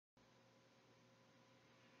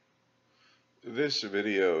This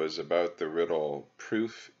video is about the riddle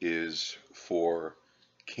proof is for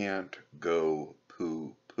can't go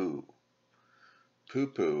poo poo. Poo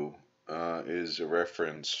poo is a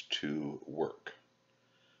reference to work.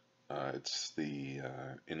 It's the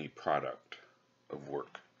any product of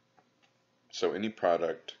work. So any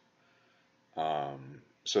product, so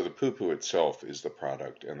the poo poo itself is the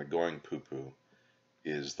product and the going poo poo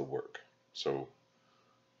is the work. So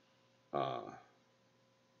uh,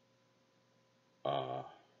 uh,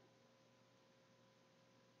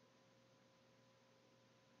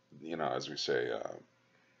 as we say,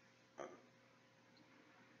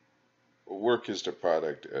 work is to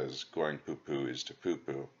product as going poo poo is to poo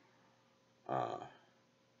poo.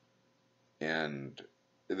 And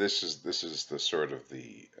this is the sort of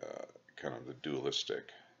the kind of the dualistic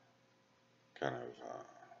kind of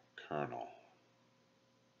kernel.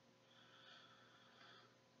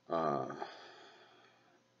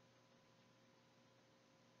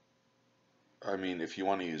 I mean, if you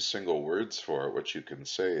want to use single words for it, what you can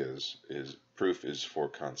say is proof is for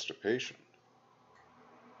constipation,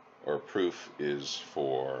 or proof is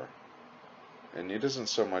for, and it isn't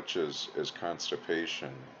so much as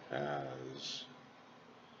constipation as,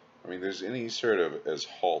 I mean, there's any sort of as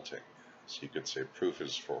halting. So you could say proof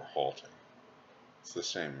is for halting. It's the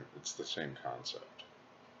same concept.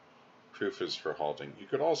 Proof is for halting.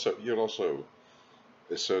 You'd also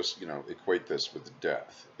equate this with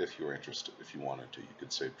death if you were interested, if you wanted to. You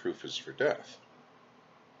could say proof is for death.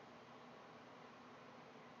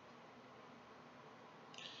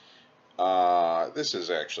 This is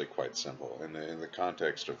actually quite simple. In the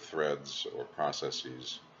context of threads or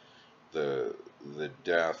processes, the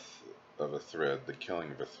death of a thread, the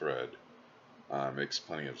killing of a thread, makes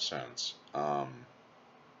plenty of sense.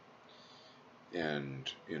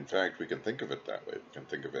 And in fact, we can think of it that way. We can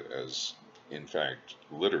think of it as, in fact,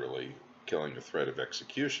 literally killing a thread of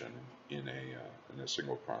execution in a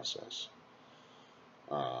single process,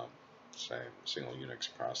 say a single Unix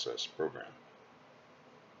process program.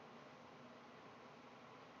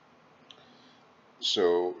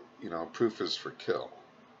 So, proof is for kill,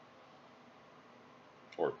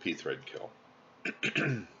 or pthread kill.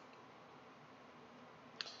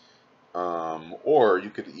 Or you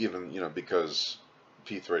could even, because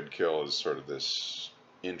pthread kill is sort of this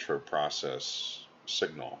intra-process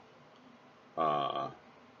signal,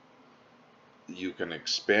 you can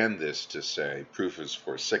expand this to say proof is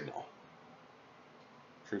for signal.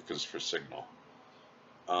 Proof is for signal.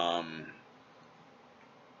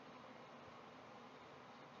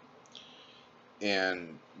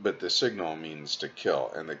 But the signal means to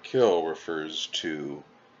kill, and the kill refers to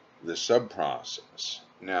the subprocess.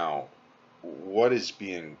 Now, what is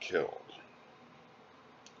being killed?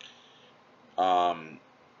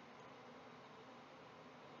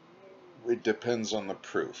 It depends on the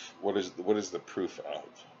proof. What is the proof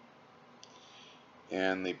of?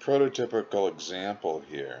 And the prototypical example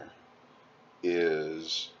here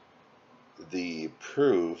is the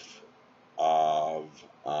proof of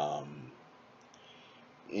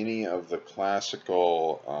any of the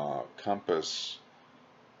classical compass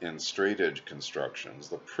and straight edge constructions,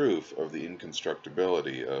 the proof of the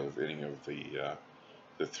inconstructibility of any of the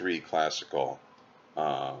three classical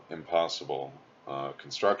impossible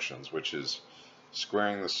constructions, which is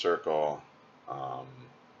squaring the circle, I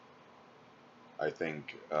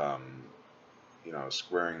think,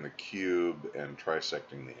 squaring the cube and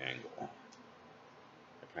trisecting the angle.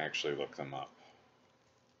 I can actually look them up.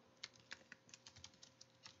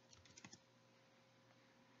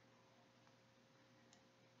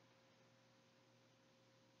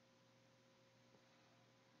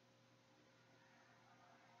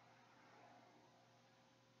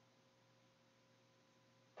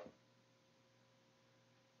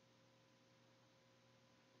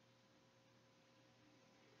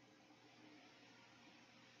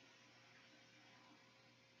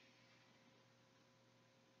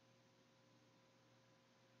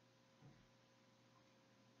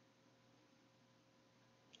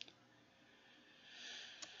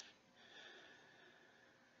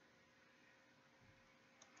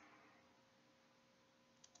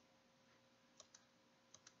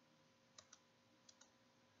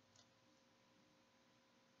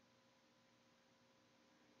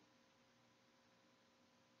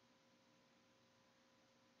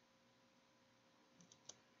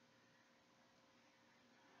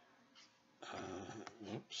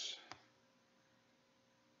 Oops.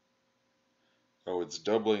 Oh, it's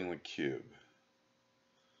doubling the cube.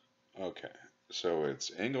 Okay, so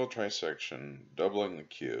it's angle trisection, doubling the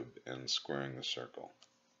cube, and squaring the circle.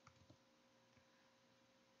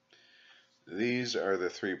 these are the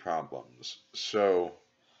three problems. So,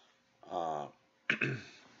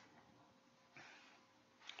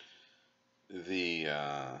 the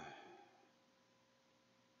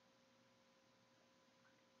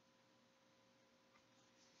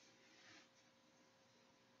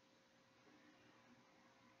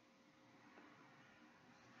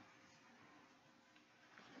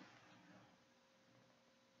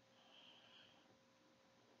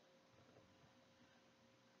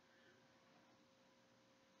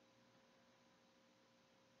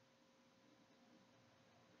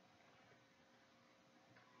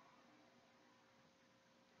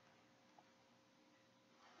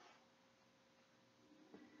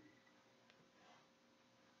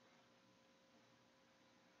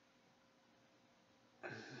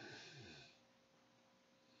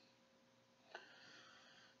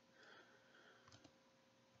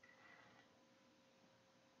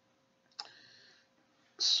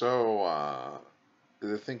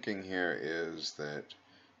the thinking here is that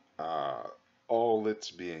all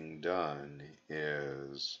that's being done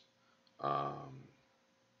is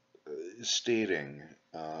stating,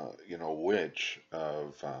 which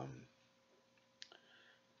of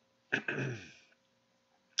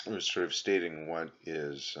sort of stating what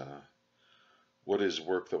is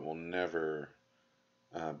work that will never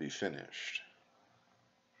be finished.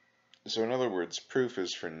 So in other words, proof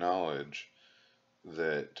is for knowledge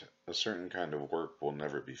that a certain kind of work will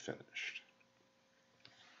never be finished.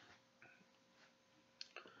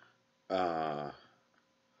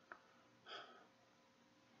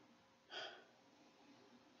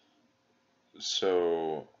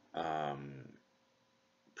 So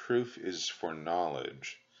proof is for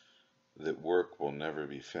knowledge that work will never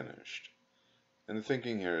be finished. And the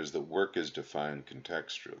thinking here is that work is defined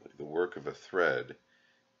contextually. The work of a thread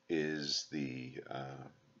is the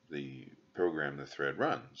program the thread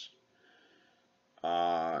runs.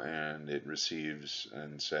 And it receives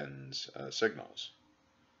and sends signals.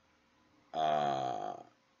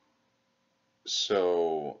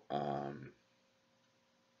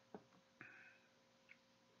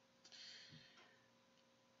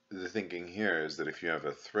 The thinking here is that if you have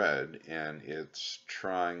a thread and it's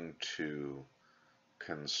trying to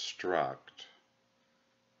construct,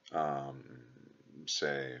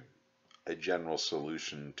 say, a general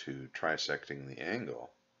solution to trisecting the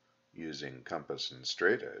angle using compass and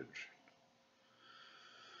straight edge,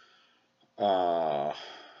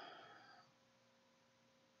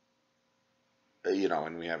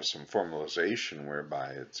 and we have some formalization whereby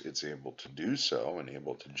it's able to do so and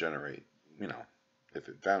able to generate, if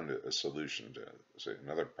it found a solution to, say,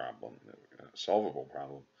 another problem, a solvable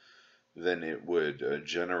problem, then it would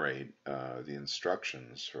generate the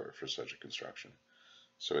instructions for such a construction.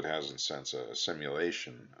 So it has, in a sense, a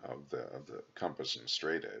simulation of the compass and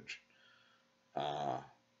straight edge.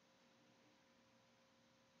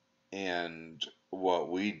 And what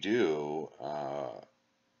we do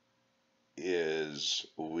is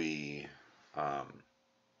we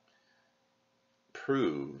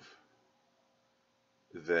prove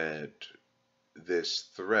that this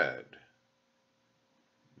thread,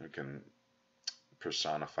 we can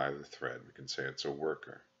personify the thread, we can say it's a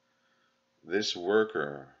worker. This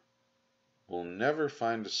worker will never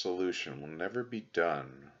find a solution, will never be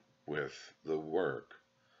done with the work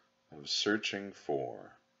of searching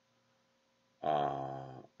for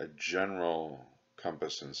a general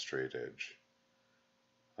compass and straight edge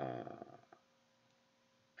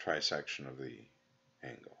trisection of the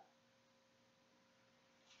angle.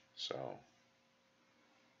 So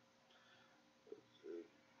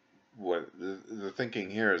what the thinking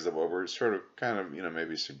here is that what we're sort of kind of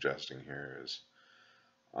maybe suggesting here is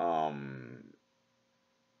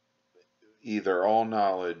either all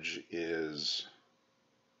knowledge is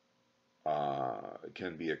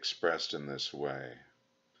can be expressed in this way.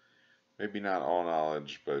 Maybe not all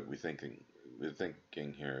knowledge, but the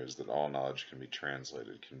thinking here is that all knowledge can be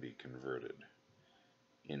translated, can be converted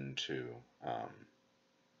into,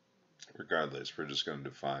 regardless, we're just going to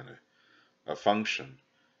define a function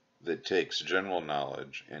that takes general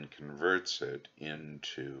knowledge and converts it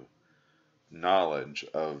into knowledge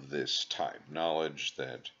of this type, knowledge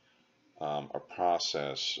that a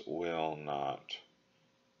process will not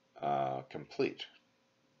complete,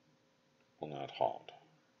 will not halt,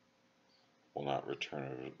 will not return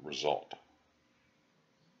a result.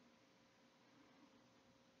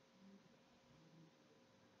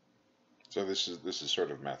 So this is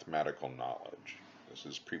sort of mathematical knowledge. This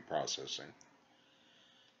is preprocessing.